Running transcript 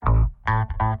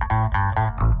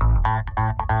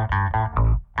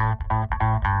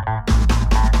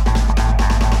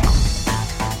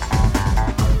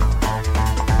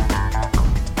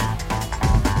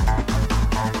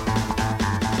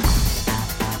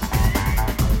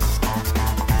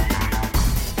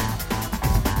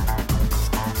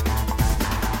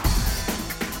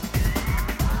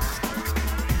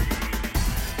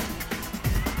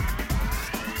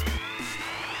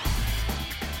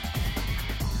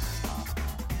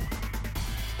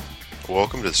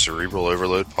Welcome to the Cerebral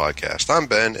Overload Podcast. I'm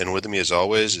Ben, and with me as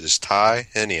always is Ty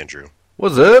and Andrew.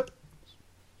 What's up?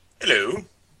 Hello.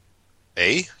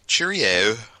 Hey,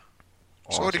 cheerio.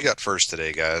 Awesome. So what do you got first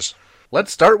today, guys?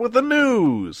 Let's start with the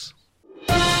news.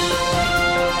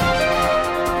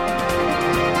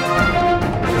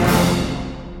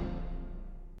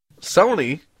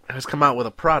 Sony has come out with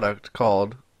a product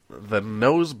called the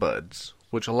Nosebuds,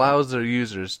 which allows their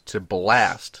users to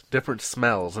blast different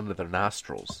smells into their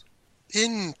nostrils.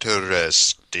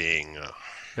 Interesting.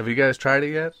 Have you guys tried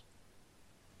it yet?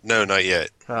 No, not yet.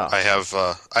 Oh. I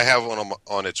have one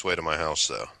on its way to my house,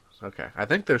 though. Okay. I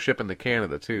think they're shipping to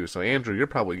Canada, too. So, Andrew, you're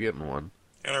probably getting one.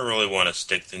 I don't really want to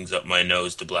stick things up my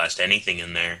nose to blast anything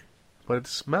in there. But it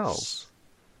smells.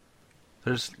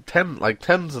 There's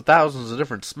tens of thousands of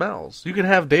different smells. You can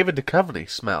have David Duchovny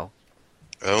smell.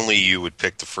 Only you would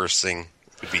pick the first thing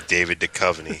would be David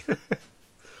Duchovny.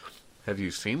 Have you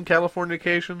seen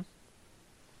Californication?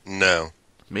 No.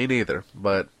 Me neither.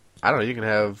 But, I don't know, you can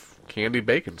have candy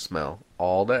bacon smell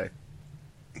all day.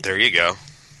 There you go.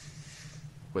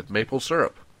 With maple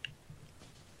syrup.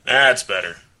 That's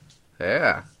better.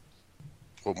 Yeah.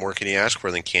 What more can you ask for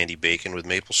than candy bacon with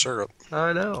maple syrup?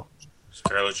 I know.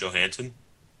 Scarlett Johansson.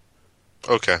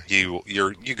 Okay, you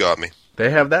got me.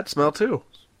 They have that smell too.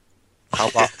 How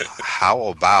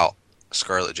about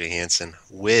Scarlett Johansson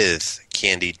with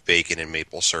candied bacon and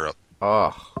maple syrup?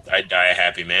 Oh. I'd die a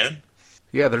happy man.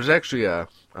 Yeah, there's actually a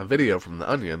video from The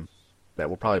Onion that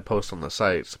we'll probably post on the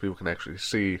site so people can actually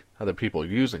see other people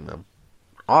using them.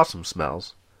 Awesome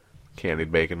smells.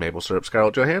 Candied bacon, maple syrup,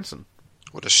 Scarlett Johansson.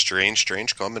 What a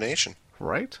strange combination.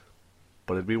 Right?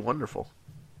 But it'd be wonderful.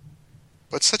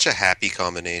 But such a happy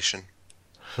combination.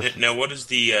 Now, what is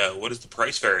the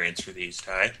price variance for these,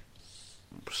 Ty?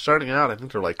 Starting out, I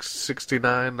think they're like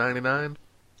 $69.99.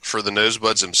 For the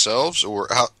nosebuds themselves, or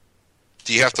how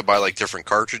do you have to buy like different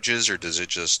cartridges, or does it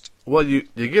just? Well, you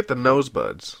get the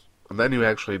nosebuds, and then you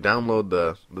actually download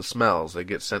the smells. They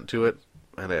get sent to it,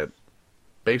 and it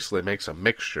basically makes a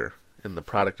mixture in the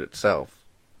product itself.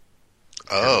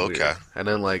 Oh, okay. And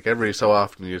then like every so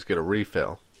often you just get a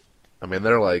refill. I mean,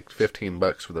 they're like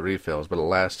 $15 for the refills, but it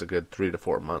lasts a good 3 to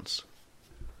 4 months.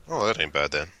 Oh, that ain't bad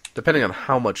then. Depending on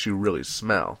how much you really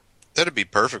smell. That'd be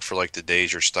perfect for like the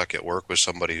days you're stuck at work with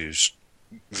somebody who's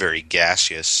very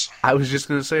gaseous. I was just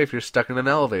going to say if you're stuck in an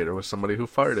elevator with somebody who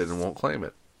farted and won't claim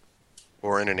it.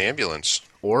 Or in an ambulance.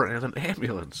 Or in an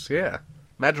ambulance, yeah.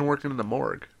 Imagine working in the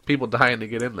morgue. People dying to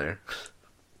get in there.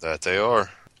 That they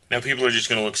are. Now people are just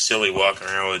going to look silly walking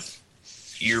around with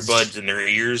earbuds in their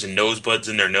ears and nosebuds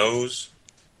in their nose.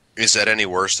 Is that any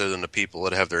worse though than the people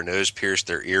that have their nose pierced,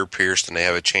 their ear pierced, and they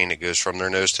have a chain that goes from their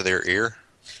nose to their ear?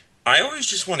 I always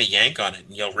just want to yank on it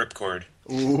and yell ripcord.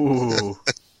 Ooh.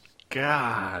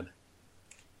 God.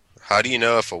 How do you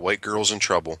know if a white girl's in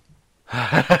trouble?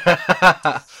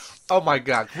 Oh my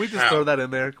God. Can we just throw that in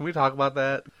there? Can we talk about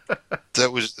that?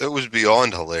 That was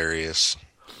beyond hilarious.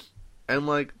 And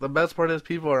like the best part is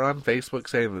people are on Facebook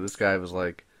saying that this guy was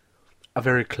like a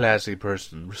very classy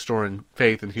person restoring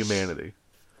faith in humanity.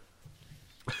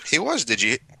 He was. Did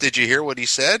you hear what he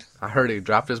said? I heard he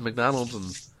dropped his McDonald's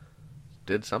and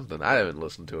did something. I haven't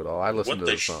listened to it all. I listened What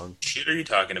to the the song. shit are you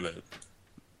talking about?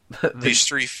 There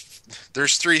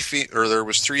was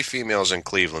three females in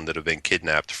Cleveland that have been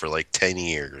kidnapped for like 10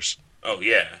 years. Oh,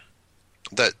 yeah.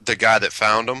 The guy that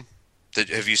found them,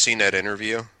 have you seen that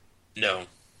interview? No.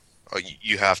 Oh,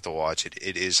 you have to watch it.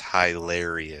 It is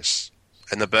hilarious.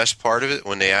 And the best part of it,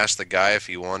 when they asked the guy if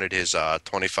he wanted his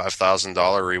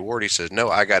 $25,000 reward, he says, "No,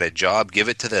 I got a job. Give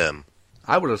it to them."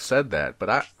 I would have said that,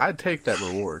 but I'd take that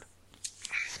reward.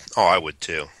 Oh, I would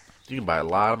too. You can buy a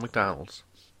lot of McDonald's.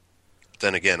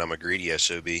 Then again, I'm a greedy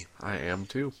SOB. I am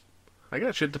too. I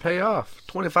got shit to pay off.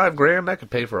 $25,000, that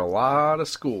could pay for a lot of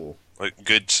school. A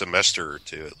good semester or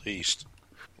two at least.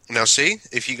 Now see,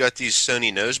 if you got these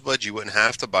Sony nosebuds, you wouldn't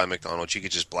have to buy McDonald's. You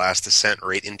could just blast the scent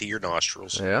right into your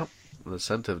nostrils. Yeah. The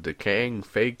scent of decaying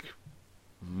fake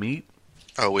meat.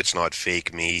 Oh, it's not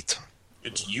fake meat.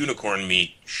 It's unicorn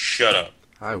meat. Shut up.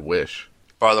 I wish.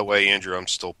 By the way, Andrew, I'm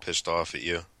still pissed off at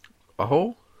you.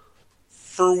 Oh?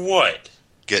 For what?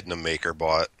 Getting a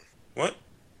MakerBot. What?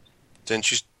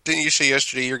 Didn't you say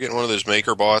yesterday you're getting one of those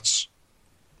MakerBots?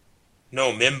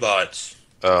 No, Mimbots.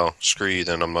 Oh, screw you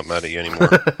then. I'm not mad at you anymore.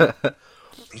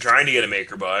 I'm trying to get a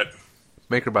MakerBot.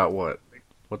 MakerBot what?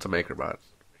 What's a MakerBot?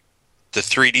 The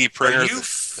 3D printer. Are you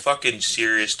fucking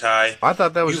serious, Ty? I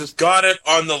thought that was You've just... got it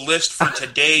on the list for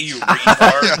today, you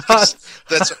retard.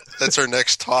 That's our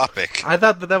next topic. I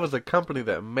thought that was a company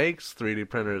that makes 3D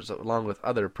printers along with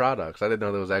other products. I didn't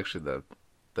know that was actually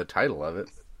the title of it.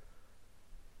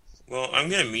 Well, I'm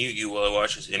gonna mute you while I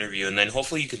watch this interview, and then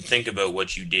hopefully you can think about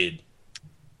what you did.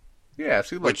 Yeah,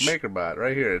 see, like Which MakerBot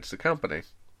right here. It's the company.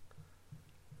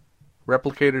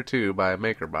 Replicator 2 by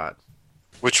MakerBot.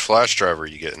 which flash drive are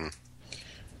you getting?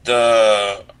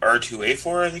 The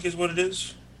R2A4, I think is what it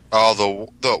is. Oh,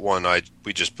 the one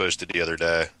we just posted the other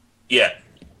day. Yeah.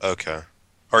 Okay.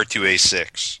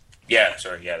 R2A6. Yeah,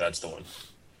 sorry, yeah, that's the one.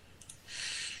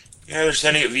 Yeah, they're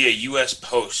sending it via U.S.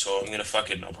 Post, so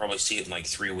I'll probably see it in like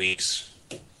 3 weeks.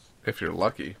 If you're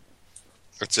lucky.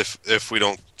 It's if we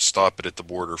don't stop it at the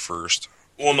border first.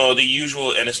 Well, no, the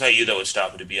usual, and it's not you that would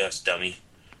stop it, it'd be us, dummy.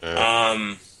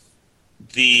 Yeah.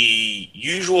 The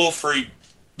usual for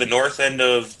the north end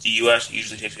of the U.S.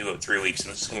 usually takes me about 3 weeks,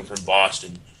 and this is coming from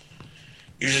Boston.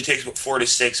 Usually takes about 4 to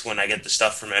 6 when I get the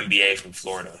stuff from NBA from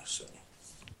Florida. So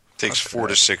Takes 4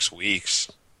 to 6 weeks.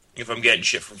 if I'm getting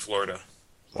shit from Florida,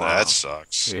 Wow. That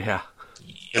sucks. Yeah.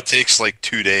 It takes like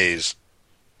 2 days.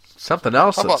 Something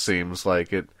else How that about- seems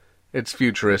like it's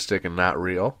futuristic and not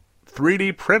real.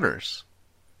 3D printers.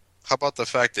 How about the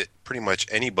fact that pretty much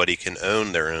anybody can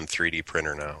own their own 3D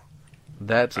printer now?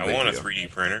 That's a I big want a deal. 3D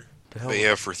printer. The hell- But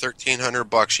yeah, for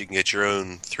 $1,300 you can get your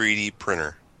own 3D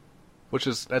printer.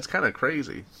 that's kind of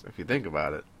crazy if you think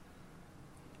about it.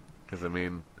 Because I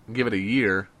mean, give it a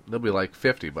year, they'll be like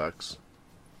 $50.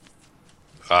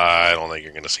 I don't think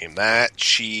you're going to see them that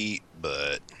cheap,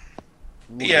 but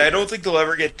Yeah, I don't think they'll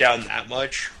ever get down that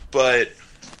much, but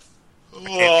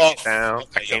I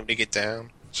came to get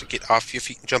down. So get off your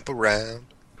feet and jump around.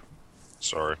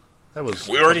 Sorry. That was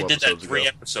we already a did couple that 3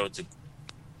 episodes ago.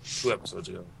 2 episodes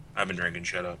ago. I've been drinking,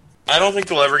 shut up. I don't think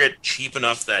they'll ever get cheap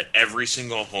enough that every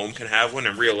single home can have one,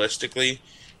 and realistically,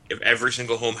 if every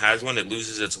single home has one, it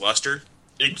loses its luster.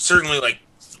 It's certainly like,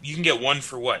 you can get one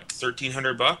for what,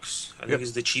 $1,300? I think Yep.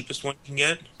 is the cheapest one you can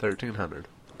get. 1,300.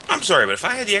 I'm sorry, but if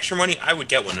I had the extra money, I would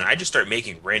get one, and I'd just start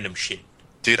making random shit.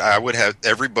 Dude, I would have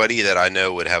everybody that I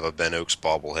know would have a Ben Oaks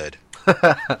bobblehead.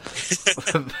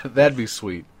 That'd be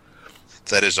sweet.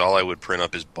 That is all I would print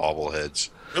up is bobbleheads.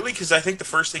 Really? Because I think the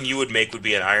first thing you would make would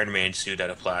be an Iron Man suit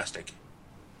out of plastic.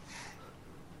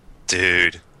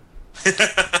 Dude.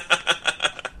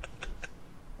 If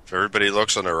everybody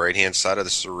looks on the right hand side of the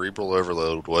Cerebral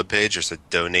Overload webpage, there's a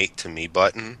donate to me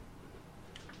button.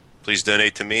 Please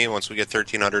donate to me. Once we get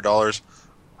 $1,300,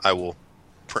 I will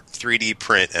 3D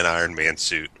print an Iron Man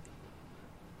suit.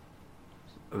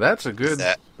 That's a good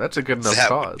That- enough that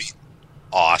would be cause.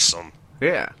 awesome.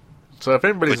 Yeah. So if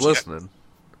anybody's But yeah. listening,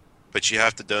 But you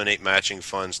have to donate matching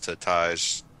funds to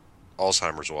Ty's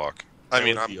Alzheimer's walk. I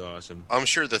mean, that would be awesome. I'm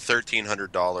sure the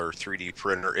 $1,300 3D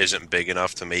printer isn't big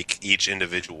enough to make each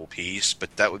individual piece,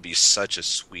 but that would be such a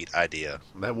sweet idea.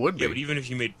 that would Yeah, but be. even if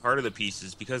you made part of the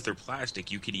pieces, because they're plastic,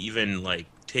 you could even like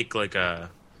take like a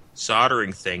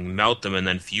soldering thing, melt them, and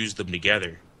then fuse them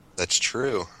together. That's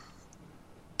true.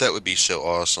 That would be so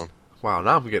awesome. Wow,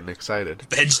 now I'm getting excited.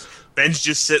 Ben's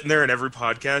just sitting there in every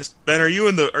podcast. Ben, are you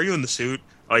in the suit?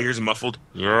 Oh, here's a muffled.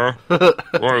 Yeah.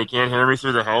 Why, you can't hear me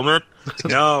through the helmet?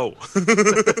 No.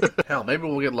 Hell, maybe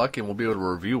we'll get lucky and we'll be able to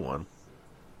review one.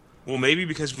 Well, maybe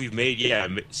because we've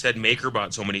said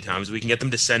MakerBot so many times, we can get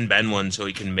them to send Ben one so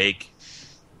he can make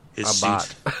his A suit.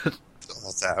 bot.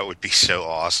 Oh, that would be so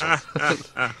awesome.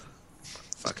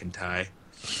 Fucking Ty.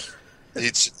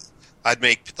 I'd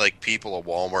make like people at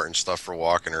Walmart and stuff for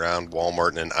walking around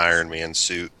Walmart in an Iron Man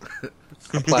suit.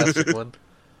 A plastic one.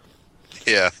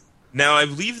 Yeah. Now, I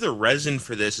believe the resin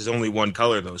for this is only one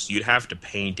color, though, so you'd have to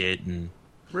paint it and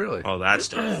Really? all that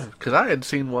stuff. Because I had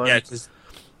seen one. Yeah, because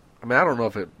I mean, I don't know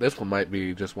if this one might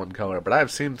be just one color, but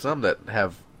I've seen some that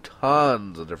have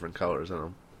tons of different colors in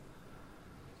them.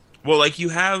 well, like you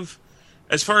have,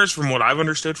 as far as from what I've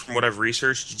understood, from what I've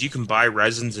researched, you can buy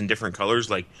resins in different colors.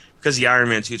 Like because the Iron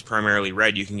Man suit's primarily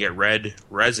red, you can get red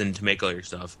resin to make all your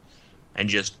stuff, and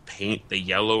just paint the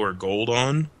yellow or gold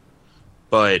on.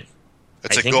 But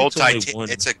It's I a think gold it's only one.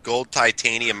 It's a gold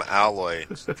titanium alloy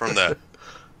from the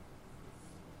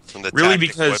Really,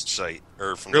 Tactics because- website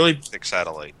or from really- the Tactics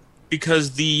satellite.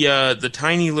 because the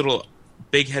tiny little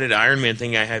big-headed Iron Man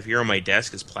thing I have here on my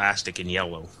desk is plastic and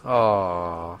yellow,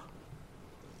 Oh,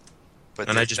 But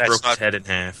and I just that's broke not, his head in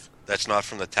half. That's not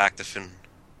from the Tactifin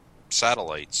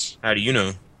satellites How do you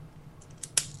know?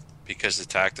 because the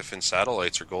Tactifin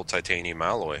satellites are gold titanium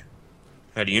alloy.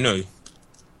 How do you know?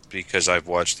 Because I've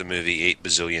watched the movie 8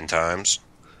 bazillion times.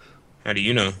 How do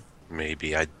you know?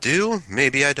 Maybe I do,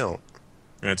 maybe I don't.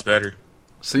 That's better.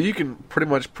 so you can pretty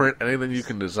much print anything you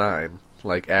can design,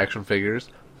 like action figures,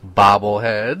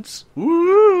 bobbleheads,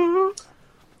 woo,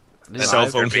 And Cell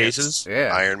Iron phone Man- cases.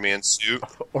 yeah, Iron Man suit.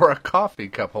 or a coffee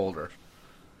cup holder.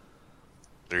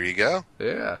 There you go.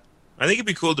 Yeah, I think it'd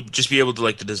be cool to just be able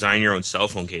to to design your own cell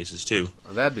phone cases too.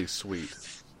 That'd be sweet.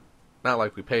 Not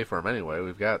like we pay for them anyway.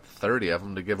 We've got 30 of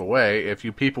them to give away. If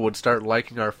you people would start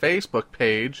liking our Facebook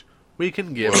page, we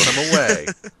can give some away.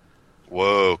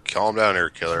 Whoa, calm down here,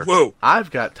 killer. Whoa!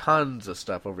 I've got tons of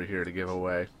stuff over here to give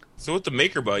away. So with the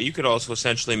MakerBot, you could also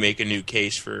essentially make a new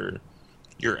case for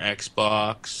your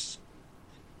Xbox,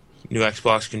 new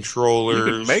Xbox controllers.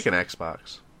 You could make an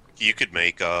Xbox. You could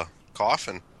make a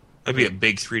coffin. That'd be a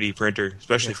big 3D printer,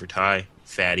 especially for Ty,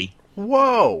 fatty.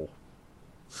 Whoa!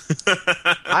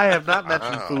 I have not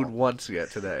mentioned Wow. food once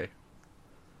yet today.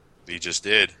 You just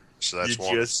did. So that's You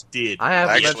one. just did. I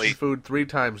haven't Actually- mentioned food 3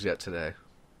 times yet today.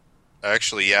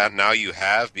 Actually, yeah, now you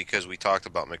have because we talked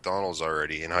about McDonald's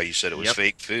already and how you said it was Yep.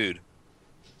 fake food.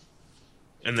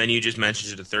 And then you just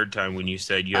mentioned it a third time when you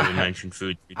said you haven't mentioned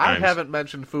food 3 I times haven't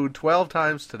mentioned food 12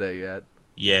 times today yet,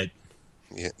 yet.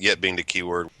 Yet being the key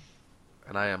word.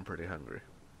 and I am pretty hungry.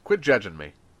 Quit judging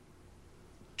me.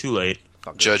 Too late.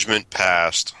 Fuck it. Judgment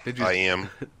passed. Did you- I am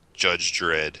Judge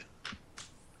Dredd.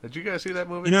 Did you guys see that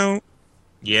movie? You know,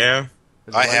 yeah.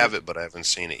 Did you I like have it, but I haven't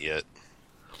seen it yet.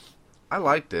 I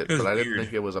liked it, It was but I didn't weird.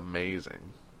 think it was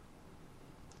amazing.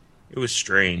 It was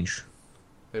strange.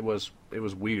 It was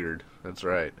weird. That's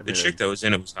right. I The mean, chick that was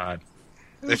in it was hot.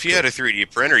 If you had a 3D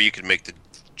printer, you could make the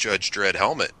Judge Dredd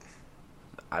helmet.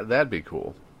 that'd be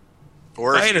cool.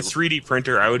 Or If I if had a you, 3D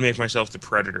printer, I would make myself the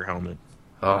Predator helmet.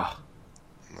 Oh,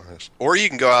 or you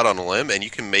can go out on a limb and you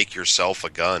can make yourself a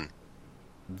gun,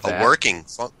 that, a working,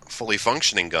 fully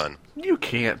functioning gun. You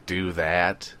can't do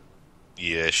that.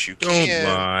 Yes, you Don't can.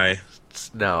 lie.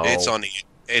 No. It's on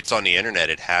the internet.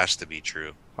 It has to be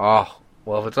true. Oh,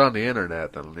 well, if it's on the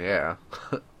internet, then yeah.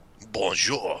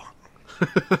 Bonjour.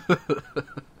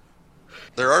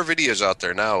 There are videos out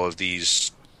there now of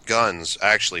these guns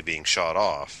actually being shot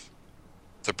off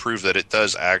to prove that it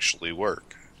does actually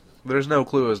work. There's no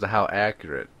clue as to how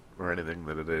accurate or anything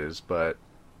that it is, but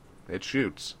it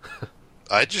shoots.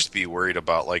 I'd just be worried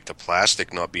about like the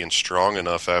plastic not being strong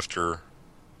enough after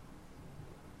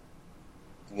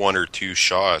one or two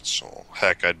shots. Well,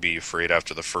 heck, I'd be afraid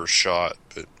after the first shot,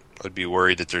 but I'd be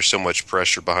worried that there's so much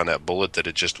pressure behind that bullet that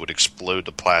it just would explode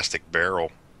the plastic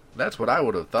barrel. That's what I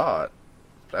would have thought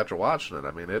after watching it.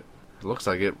 I mean, it looks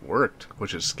like it worked,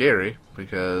 which is scary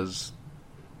because,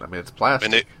 I mean, it's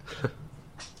plastic.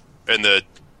 And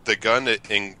the gun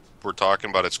that we're talking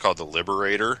about, it's called the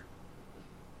Liberator.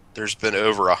 There's been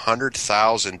over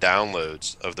 100,000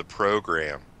 downloads of the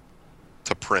program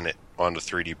to print it on the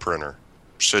 3D printer.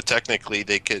 So technically,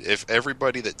 they could, if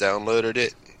everybody that downloaded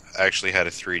it actually had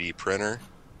a 3D printer,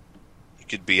 you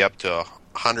could be up to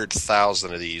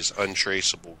 100,000 of these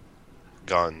untraceable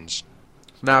guns.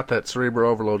 Not that Cerebral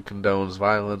Overload condones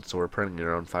violence or printing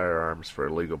your own firearms for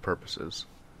illegal purposes.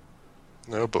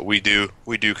 No, but we do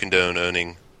condone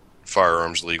owning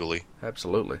firearms legally.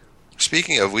 Absolutely.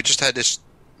 Speaking of, we just had this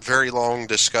very long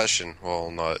discussion. Well,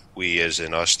 not we as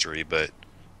in us three, but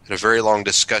had a very long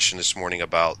discussion this morning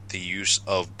about the use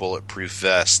of bulletproof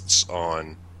vests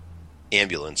on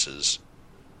ambulances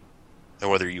and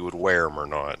whether you would wear them or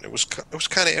not. It was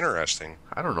kind of interesting.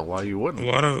 I don't know why you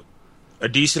wouldn't. A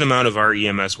decent amount of our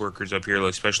EMS workers up here,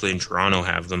 especially in Toronto,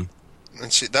 have them.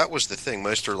 And see, that was the thing.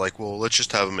 Most are like, well, let's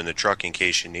just have them in the truck in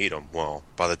case you need them. Well,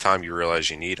 by the time you realize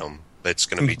you need them, it's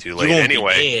going to be too You late won't be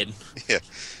anyway. dead. Yeah.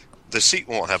 The seat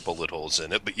won't have bullet holes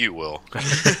in it, but you will.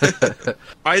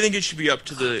 I think it should be up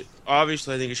to the.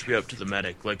 Obviously, I think it should be up to the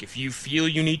medic. Like, if you feel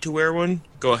you need to wear one,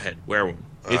 go ahead, wear one.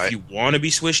 If Alright. you want to be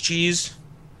Swiss cheese,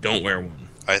 don't wear one.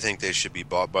 I think they should be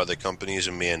bought by the companies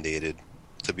and mandated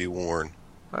to be worn.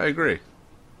 I agree.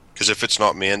 Because if it's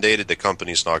not mandated, the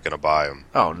company's not going to buy them.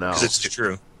 Oh, no. 'Cause It's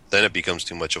true. Then it becomes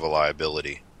too much of a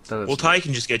liability. Then it's- Well, Ty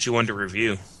can just get you one to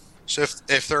review. So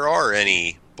if there are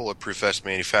any bulletproof vest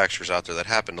manufacturers out there that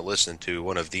happen to listen to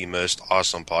one of the most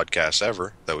awesome podcasts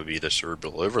ever, that would be the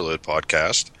Cerebral Overload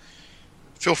podcast,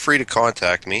 feel free to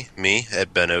contact me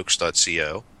at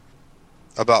benoaks.co,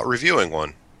 about reviewing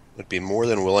one. I'd be more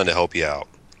than willing to help you out.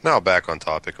 Now back on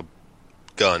topic of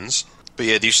guns. But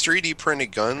yeah, these 3D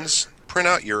printed guns, print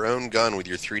out your own gun with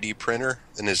your 3D printer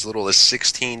in as little as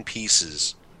 16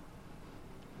 pieces.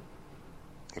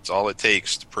 That's all it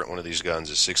takes to print one of these guns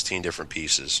is 16 different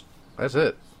pieces. That's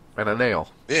it. And a nail.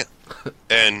 Yeah.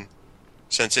 And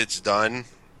since it's done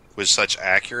with such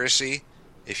accuracy,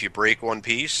 if you break one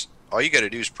piece, all you got to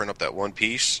do is print up that one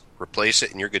piece, replace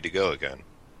it, and you're good to go again.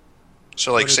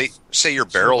 So, like, But say it's your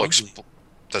so barrel ugly.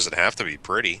 doesn't have to be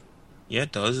pretty. Yeah,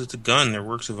 it does. It's a gun. They're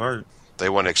works of art. They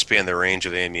want to expand the range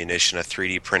of ammunition a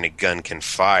 3D printed gun can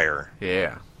fire.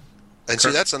 Yeah. And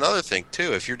see, that's another thing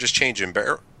too. If you're just changing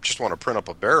just want to print up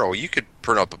a barrel, you could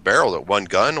print up a barrel that one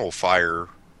gun will fire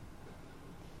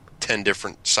 10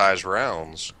 different size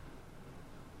rounds.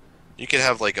 You could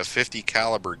have like a 50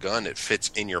 caliber gun that fits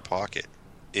in your pocket.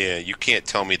 Yeah, you can't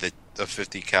tell me that a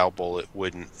 50 cal bullet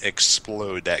wouldn't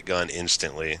explode that gun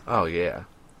instantly Oh, yeah.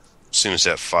 as soon as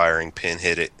that firing pin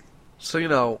hit it.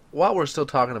 So, while we're still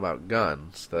talking about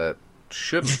guns that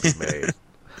shouldn't be made,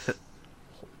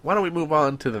 why don't we move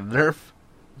on to the Nerf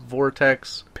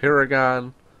Vortex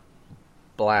Paragon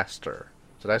Blaster?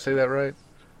 Did I say that right?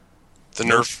 The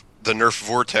Nerf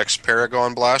Vortex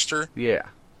Paragon Blaster, Yeah.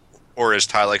 or as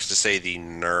Ty likes to say, the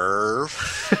Nerf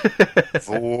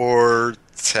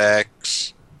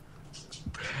Vortex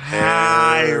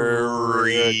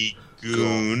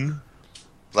Pyrigoon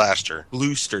Blaster.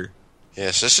 Bluster.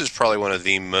 Yes, this is probably one of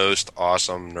the most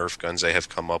awesome Nerf guns they have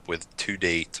come up with to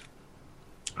date.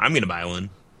 I'm gonna buy one.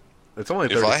 It's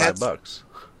only If I had- $35.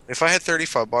 If I had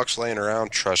 $35 laying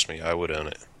around, trust me, I would own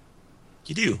it.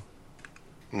 You do.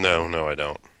 No, I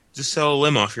don't. Just sell a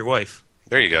limb off your wife.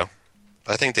 There you go.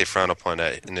 I think they frown upon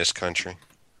that in this country.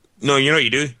 No, you know what you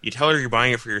do? You tell her you're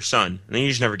buying it for your son, and then you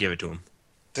just never give it to him.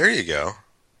 There you go.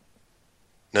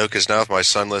 No, because now if my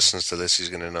son listens to this, he's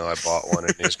going to know I bought one,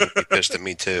 and he's going to be pissed at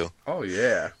me too. Oh,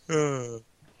 yeah. Well,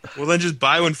 then just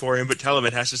buy one for him, but tell him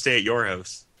it has to stay at your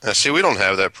house. See, we don't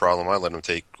have that problem. I let him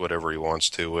take whatever he wants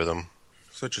to with him.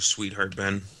 Such a sweetheart,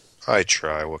 Ben. I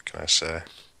try. What can I say?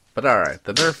 But alright,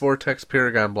 the Nerf Vortex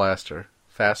Paragon Blaster.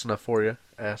 Fast enough for you,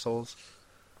 assholes?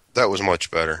 That was much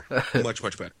better. Much,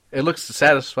 much better. It looks to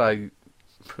satisfy...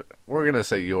 We're going to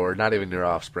say your, not even your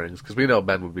offsprings, because we know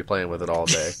Ben would be playing with it all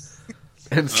day.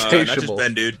 Not just Insatiable.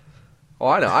 Ben, dude. Oh,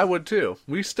 I know. I would too.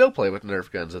 We still play with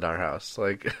Nerf guns in our house.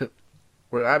 Like,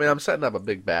 I'm setting up a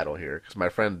big battle here because my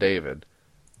friend David,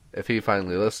 if he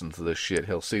finally listens to this shit,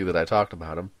 he'll see that I talked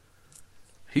about him.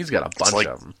 He's got a bunch like-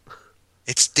 of them.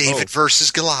 It's David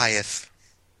versus Goliath.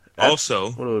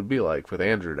 Also, What it would be like with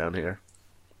Andrew down here.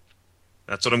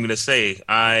 that's what I'm going to say.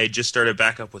 I just started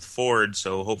back up with Ford,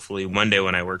 so hopefully Monday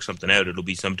when I work something out, it'll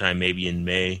be sometime maybe in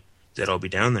May that I'll be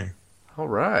down there. All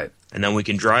right. And then we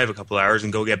can drive a couple hours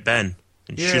and go get Ben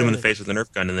and shoot him in the Yay. face with a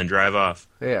Nerf gun and then drive off.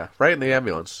 Yeah, right in the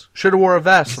ambulance. Should have wore a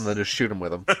vest and then just shoot him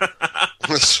with them.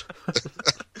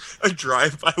 A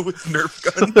drive-by with Nerf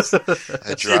guns.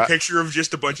 I See a dri- picture of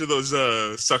just a bunch of those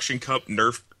suction cup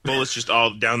Nerf bullets just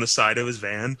all down the side of his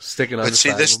van. Sticking on But the see,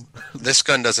 side this of them. this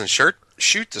gun doesn't shoot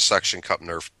the suction cup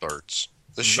Nerf darts.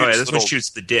 This shoots Oh yeah, this one little shoots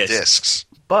the disc. discs.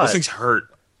 Those But things hurt.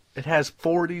 it has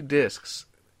 40 discs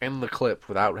in the clip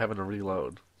without having to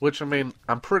reload. Which, I'm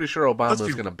pretty sure Obama's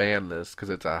Let's be- going to ban this because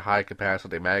it's a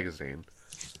high-capacity magazine.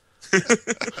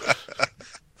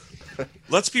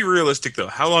 Let's be realistic though.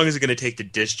 How long is it going to take to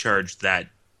discharge that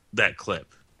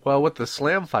clip? Well, with the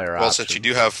slam fire Well, option, since you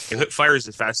do have If it fires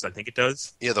as fast as I think it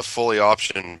does, the fully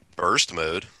option burst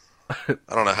mode, I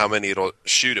don't know how many it'll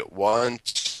shoot at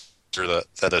once or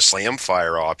the slam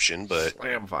fire option, but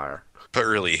slam fire,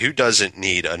 really, who doesn't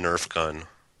need a Nerf gun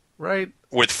right?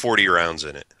 with 40 rounds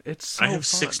in it? It's so I have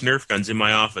fun. 6 Nerf guns in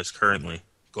my office currently.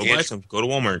 Go Yeah. buy some. Go to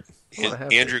Walmart. Well, I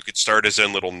have Andrew could start his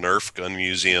own little Nerf gun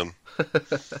museum.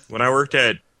 When I worked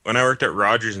at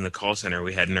Rogers in the call center,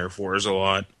 we had Nerf wars a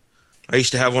lot. I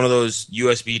used to have one of those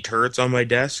USB turrets on my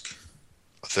desk.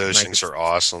 Those Nice. things are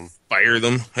awesome. Fire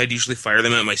them. I'd usually fire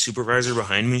them at my supervisor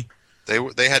behind me.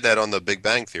 They had that on the Big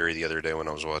Bang Theory the other day when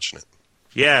I was watching it.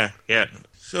 Yeah.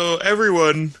 So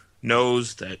everyone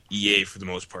knows that EA for the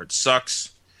most part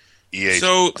sucks. EA.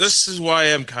 So this is why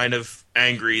I'm kind of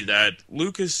angry that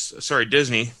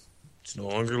Disney, it's no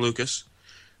longer Lucas,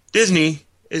 Disney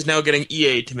is now getting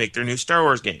EA to make their new Star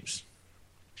Wars games.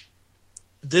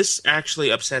 This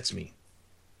actually upsets me.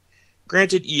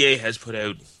 Granted, EA has put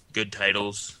out good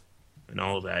titles and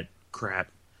all of that crap,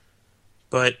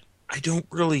 but I don't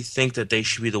really think that they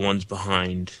should be the ones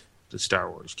behind the Star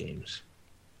Wars games.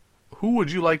 Who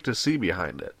would you like to see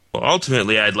behind it? Well,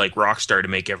 ultimately, I'd like Rockstar to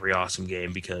make every awesome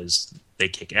game because they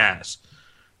kick ass.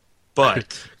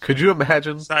 But Could you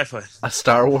imagine sci-fi, a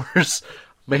Star Wars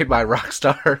made by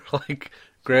Rockstar, like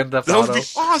Grand Theft that would Auto? be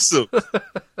awesome.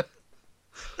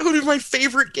 That would be my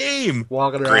favorite game.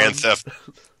 Walking around.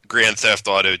 Grand Theft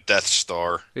Auto Death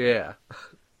Star. Yeah.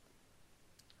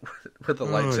 With the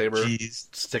lightsaber, jeez.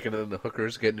 sticking it in the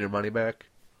hookers, getting your money back.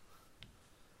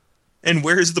 And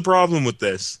where's the problem with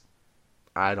this?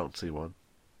 I don't see one.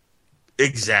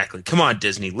 Exactly. Come on,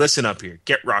 Disney. Listen up here.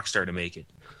 Get Rockstar to make it.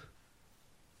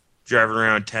 Driving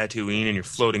around Tatooine in your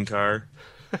floating car.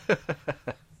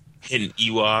 Hitting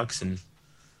Ewoks and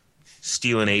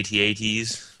stealing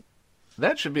AT-ATs.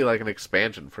 That should be like an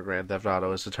expansion for Grand Theft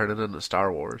Auto, is to turn it into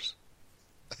Star Wars.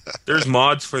 There's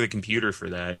mods for the computer for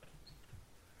that.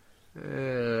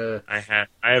 I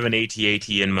have an AT-AT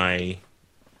in my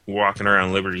walking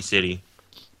around Liberty City.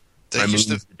 That My used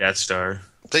moon's to the Death Star.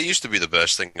 that used to be the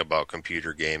best thing about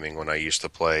computer gaming when I used to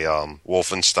play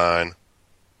Wolfenstein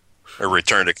or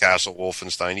Return to Castle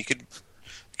Wolfenstein. You could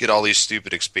get all these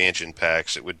stupid expansion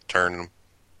packs. It would turn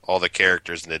all the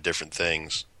characters into different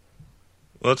things.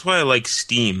 Well, that's why I like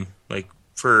Steam. Like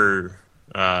for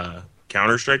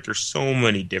Counter-Strike, there's so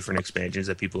many different expansions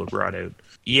that people have brought out.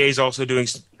 EA's also doing.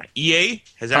 EA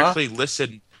has actually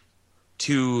listened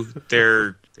to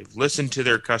they've listened to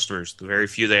their customers, the very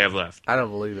few they have left. I don't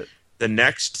believe it. The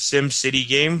next SimCity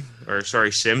game,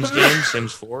 Sims game,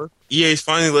 Sims 4. EA's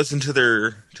finally listened to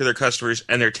their customers,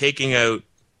 and they're taking out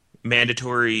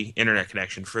mandatory internet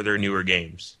connection for their newer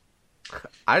games.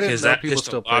 I didn't Because know that people pissed a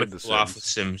still lot played of The people off with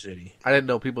Sims. SimCity. I didn't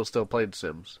know people still played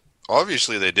Sims.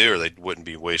 Obviously they do, or they wouldn't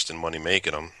be wasting money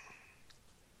making them.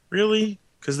 Really?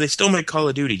 Because they still make Call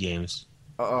of Duty games.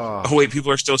 Oh, Oh wait, people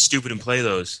are still stupid and play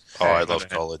those. Oh, I My love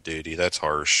bad. Call of Duty. That's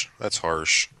harsh. That's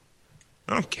harsh.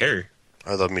 I don't care.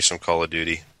 I love me some Call of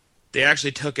Duty. They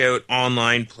actually took out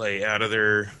online play out of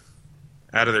their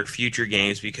future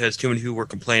games because too many people were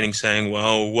complaining, saying,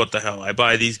 "Well, what the hell? I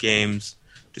buy these games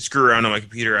to screw around on my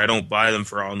computer. I don't buy them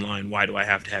for online. Why do I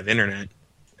have to have internet?"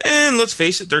 And let's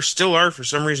face it, there still are, for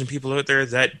some reason, people out there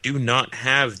that do not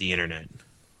have the internet.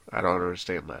 I don't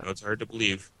understand I know that. it's hard to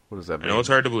believe. What does that I mean? know it's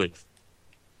hard to believe.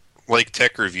 Like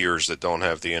tech reviewers that don't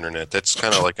have the internet. That's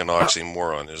kind of like an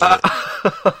oxymoron, isn't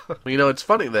it? You know, it's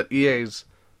funny that EA's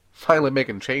finally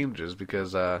making changes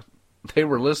because they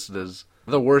were listed as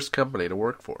the worst company to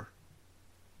work for,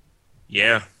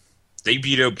 Yeah, they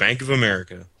beat out Bank of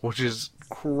America. which is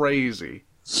crazy.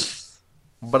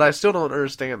 But I still don't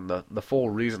understand the full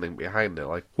reasoning behind it.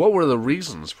 Like, what were the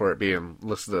reasons for it being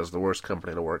listed as the worst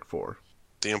company to work for?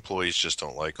 The employees just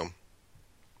don't like them.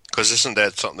 Because isn't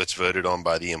that something that's voted on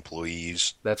by the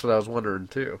employees? That's what I was wondering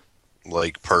too.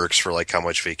 Like perks for like how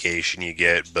much vacation you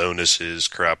get, bonuses,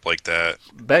 crap like that.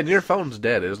 Ben, your phone's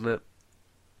dead, isn't it?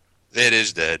 It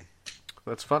is dead.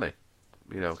 That's funny.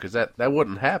 You know, because that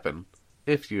wouldn't happen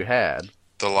if you had.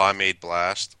 The Limeade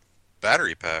Blast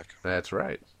battery pack. That's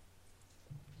right.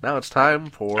 Now it's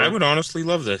time for I would honestly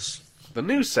love this. the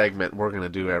new segment we're going to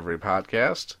do every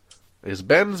podcast. Is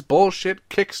Ben's bullshit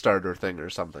Kickstarter thing or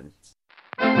something.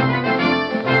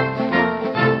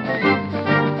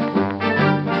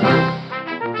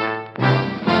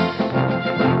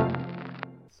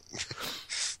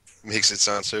 Makes it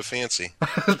sound so fancy.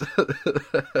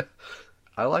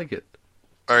 I like it.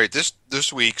 All right,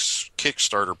 this week's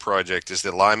Kickstarter project is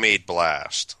the Limeade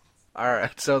Blast.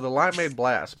 Alright, so the Limeade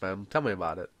Blast, Ben. Tell me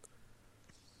about it.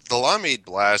 The Limeade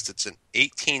Blast, it's an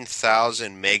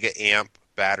 18,000 mega amp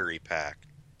battery pack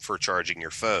for charging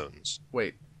your phones.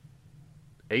 Wait.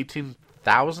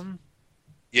 18,000?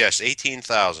 Yes,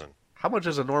 18,000. How much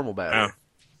is a normal battery?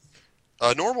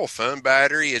 Oh. A normal phone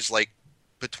battery is like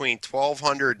between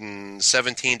 1,200 and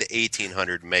 1,700 to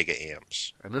 1,800 mega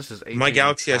amps. And this is 18,000. My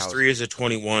Galaxy S3 is a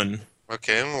 21.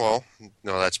 Okay, well,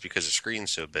 no, that's because the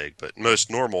screen's so big, but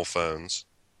most normal phones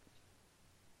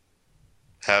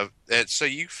have that. So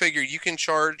you figure you can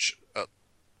charge,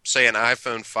 say, an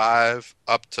iPhone 5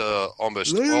 up to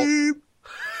almost 12.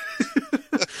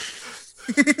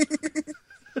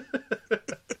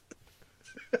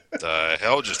 The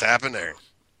hell just happened there?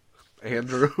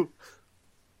 Andrew.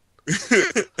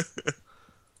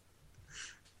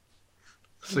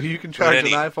 So you can charge an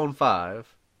iPhone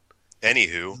 5.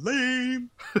 Anywho, Lame.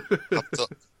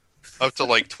 up to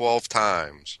like 12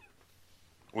 times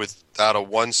without a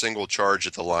one single charge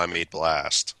at the Limeade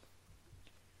Blast.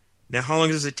 Now, how long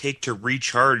does it take to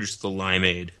recharge the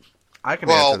Limeade? I can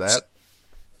Well, answer that.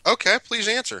 Okay, please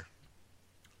answer.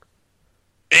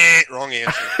 Wrong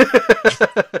answer.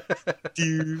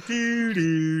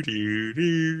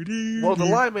 Well, the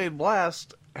Limeade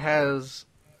Blast has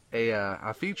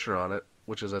a feature on it,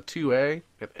 which is a 2A,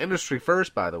 an industry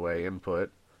first, by the way,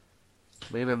 input,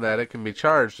 meaning that it can be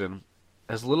charged in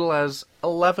as little as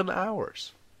 11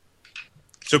 hours.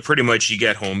 So pretty much you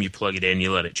get home, you plug it in,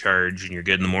 you let it charge, and you're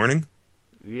good in the morning?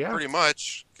 Yeah. Pretty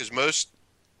much, because most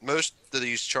of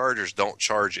these chargers don't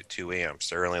charge at 2 amps.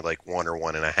 They're only like 1 or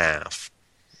 1.5.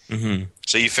 Mm-hmm.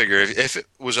 So you figure if it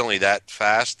was only that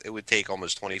fast, it would take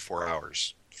almost 24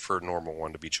 hours for a normal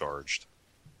one to be charged.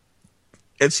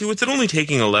 And see, with it only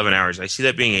taking 11 hours, I see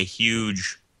that being a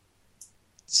huge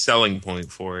selling point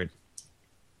for it.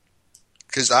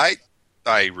 Because I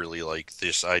really like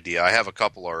this idea. I have a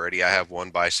couple already. I have one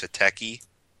by Sateki.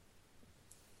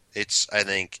 It's, I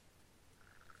think,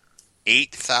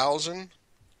 8,000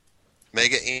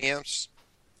 mega amps.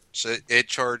 So it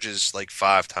charges like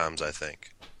 5 times, I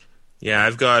think. Yeah,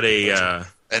 I've got a.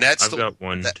 And that's I've got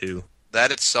one too.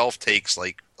 That itself takes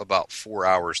like about 4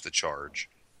 hours to charge.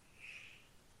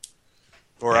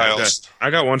 Or Yeah, I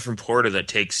got one from Porta that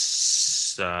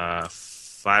takes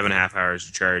 5.5 hours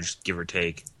to charge, give or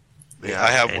take. Yeah, I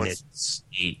have And one. it's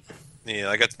 8. Yeah,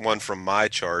 I got one from my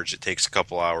charge. It takes a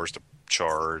couple hours to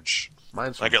charge.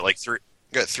 Mine's I got like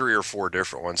three or four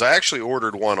different ones. I actually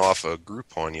ordered one off of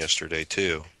Groupon yesterday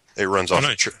too. It runs off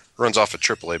nice. runs off a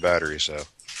AAA battery. So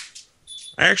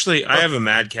I have a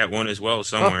Mad Cat one as well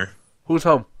somewhere. Who's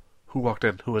home? Who walked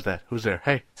in? Who was that? Who's there?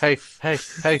 Hey, hey, hey,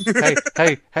 hey, hey,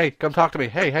 hey, hey, come talk to me.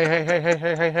 Hey, hey, hey, hey, hey,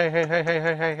 hey, hey, hey, hey, hey,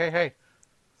 hey, hey, hey, hey.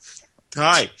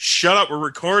 Ty, shut up! We're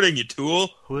recording, you tool.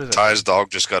 Who is it? Ty's dog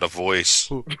just got a voice.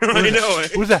 I know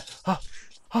it. Who's that?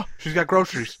 Oh, she's got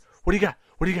groceries. What do you got?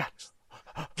 What do you got?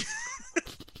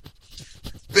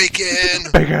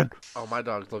 Bacon. Bacon. Oh, my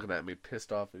dog's looking at me,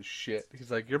 pissed off as shit.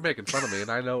 He's like, "You're making fun of me, and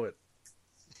I know it."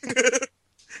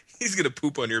 He's gonna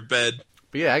poop on your bed.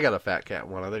 But yeah, I got a Fat Cat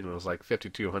one. I think it was like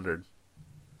 5,200.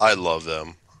 I love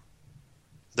them.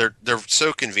 They're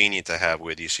so convenient to have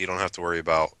with you, so you don't have to worry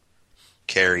about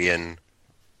carrying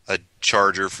a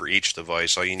charger for each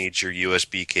device. All you need is your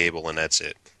USB cable, and that's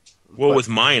it. Well, with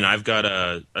mine, I've got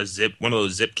a zip, one of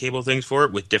those zip cable things for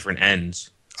it with different ends.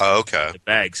 Oh, okay. The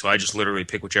bag, so I just literally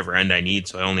pick whichever end I need.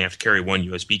 So I only have to carry one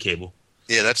USB cable.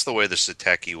 Yeah, that's the way the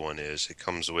Sateki one is. It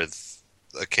comes with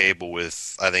a cable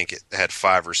with, I think it had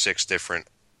 5 or 6 different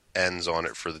ends on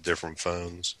it for the different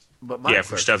phones. But Yeah,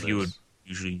 for stuff you would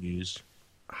usually use.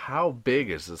 How big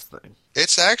is this thing?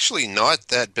 It's actually not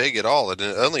that big at all. It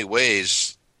only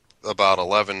weighs about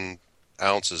 11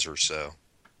 ounces or so,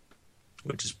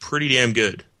 Which is pretty damn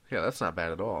good. Yeah, that's not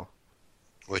bad at all.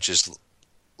 which is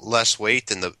less weight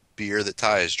than the beer that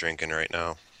Ty is drinking right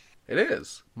now. It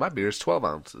is. My beer's 12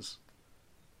 ounces.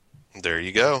 There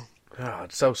you go. Oh,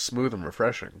 it's so smooth and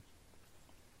refreshing.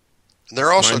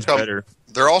 They're also Mine's better.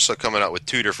 They're also coming out with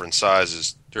 2 different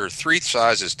sizes. There are 3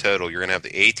 sizes total. You're going to have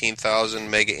the 18,000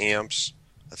 mega amps,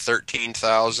 a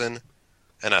 13,000,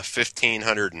 and a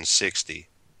 1,560.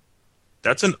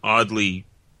 That's an oddly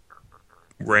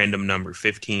random number.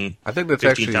 15. I think that's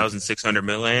actually 15,600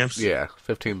 milliamps. Yeah,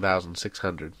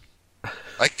 15,600.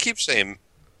 I keep saying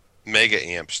mega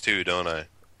amps too, don't I?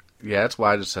 Yeah, that's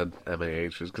why I just said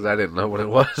MAH, because I didn't know what it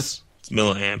was. It's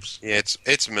milliamps. Yeah, it's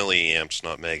milliamps,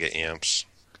 not mega amps.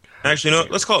 Actually, no.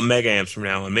 Let's call it megaamps from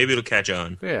now on. Maybe it'll catch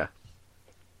on. Yeah.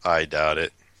 I doubt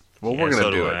it. Well, Yeah, we're going so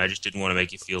to do do it. I just didn't want to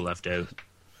make you feel left out.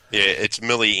 Yeah, it's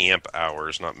milliamp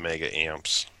hours, not mega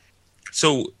amps.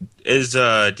 So,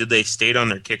 did they state on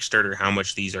their Kickstarter how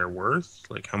much these are worth?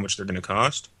 Like how much they're going to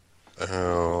cost?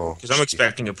 Oh, Because I'm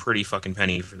expecting a pretty fucking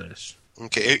penny for this.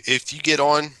 okay. If you get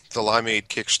on the Limeade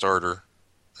Kickstarter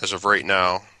as of right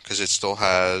now, because it still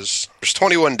has, there's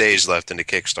 21 days left in the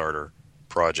Kickstarter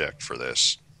project for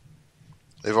this.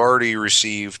 They've already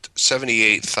received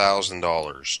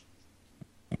 $78,000.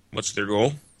 What's their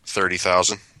goal?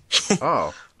 30,000.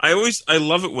 Oh, I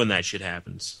love it when that shit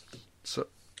happens. so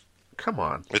come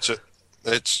on.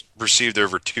 It's received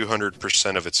over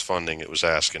 200% of its funding it was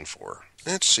asking for.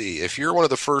 Let's see. If you're one of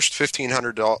the first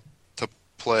 1,500 to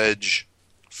pledge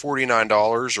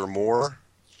 $49 or more,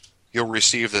 you'll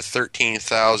receive the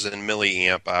 13,000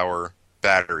 milliamp hour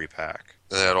battery pack.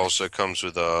 That also comes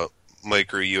with a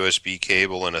micro USB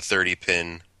cable and a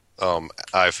 30-pin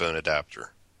iPhone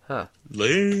adapter. Huh.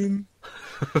 Lame.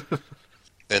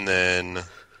 And then,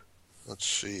 let's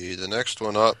see, the next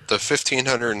one up, the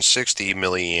 1,560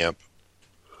 milliamp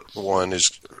one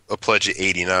is a pledge of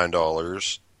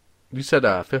 $89. You said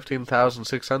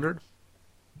 15,600?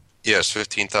 Yes,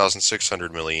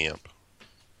 15,600 milliamp.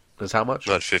 Is how much?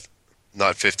 Not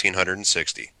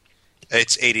 1,560.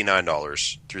 It's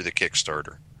 $89 through the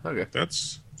Kickstarter. Okay.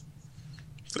 It's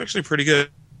actually pretty good.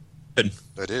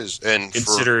 That is, and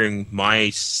Considering my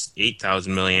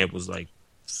 8,000 milliamp was like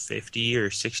 50 or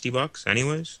 $60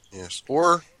 anyways. yes,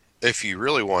 or if you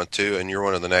really want to, and you're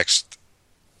one of the next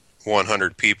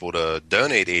 100 people to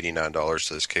donate $89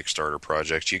 to this Kickstarter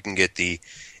project, you can get the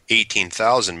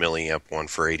 18,000 milliamp one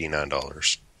for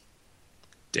 $89.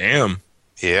 Damn.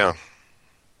 Yeah.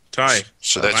 Ty,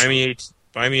 So that's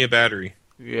buy me a battery.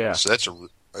 Yeah. so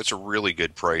that's a really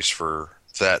good price for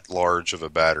that large of a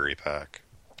battery pack.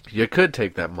 You could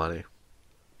take that money,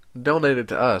 donate it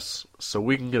to us, so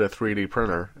we can get a 3D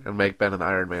printer and make Ben an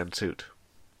Iron Man suit.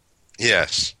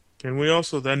 Yes, Can we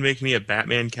also then make me a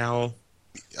Batman cowl?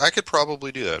 I could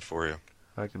probably do that for you.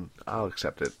 I'll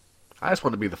accept it. I just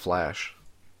want to be the Flash.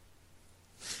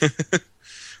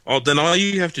 Oh, then all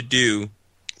you have to do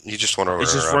You just want to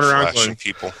It's just run run around flashing going-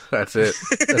 people. That's it.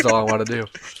 That's all I want to do.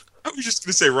 I was just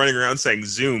gonna say running around saying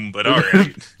Zoom, but all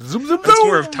right, Zoom, zoom, that's zoom!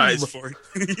 more of Ty's for.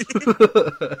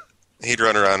 He'd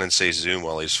run around and say Zoom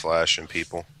while he's flashing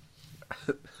people.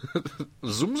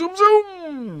 Zoom, zoom,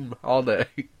 zoom! All day.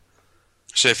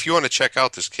 So if you want to check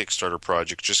out this Kickstarter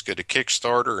project, just go to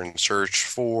Kickstarter and search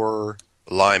for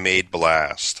Limeade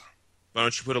Blast. Why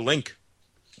don't you put a link?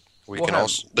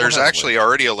 There's actually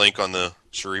already a link on the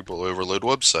Cerebral Overload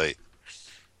website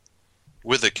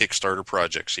with a Kickstarter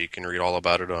project, so you can read all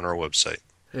about it on our website.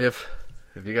 If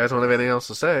you guys don't have anything else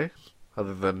to say,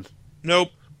 other than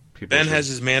Nope. people Ben should- has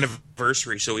his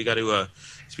anniversary, so we got to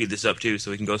speed this up too,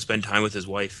 so we can go spend time with his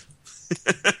wife.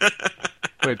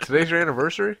 Wait, today's your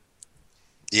anniversary?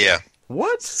 Yeah.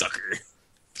 What? Sucker.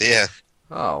 Yeah.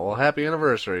 Oh, well, happy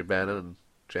anniversary, Ben and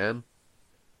Jen.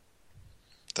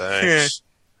 Thanks.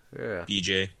 Yeah.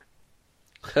 BJ.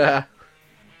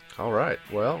 All right.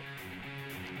 Well,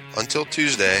 Until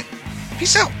Tuesday.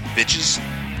 Peace out, bitches.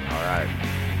 all right.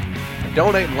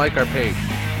 Donate and like our page.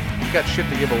 We got shit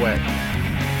to give away.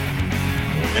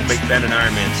 And make Ben an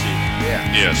Iron Man suit.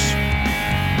 Yeah. Yes.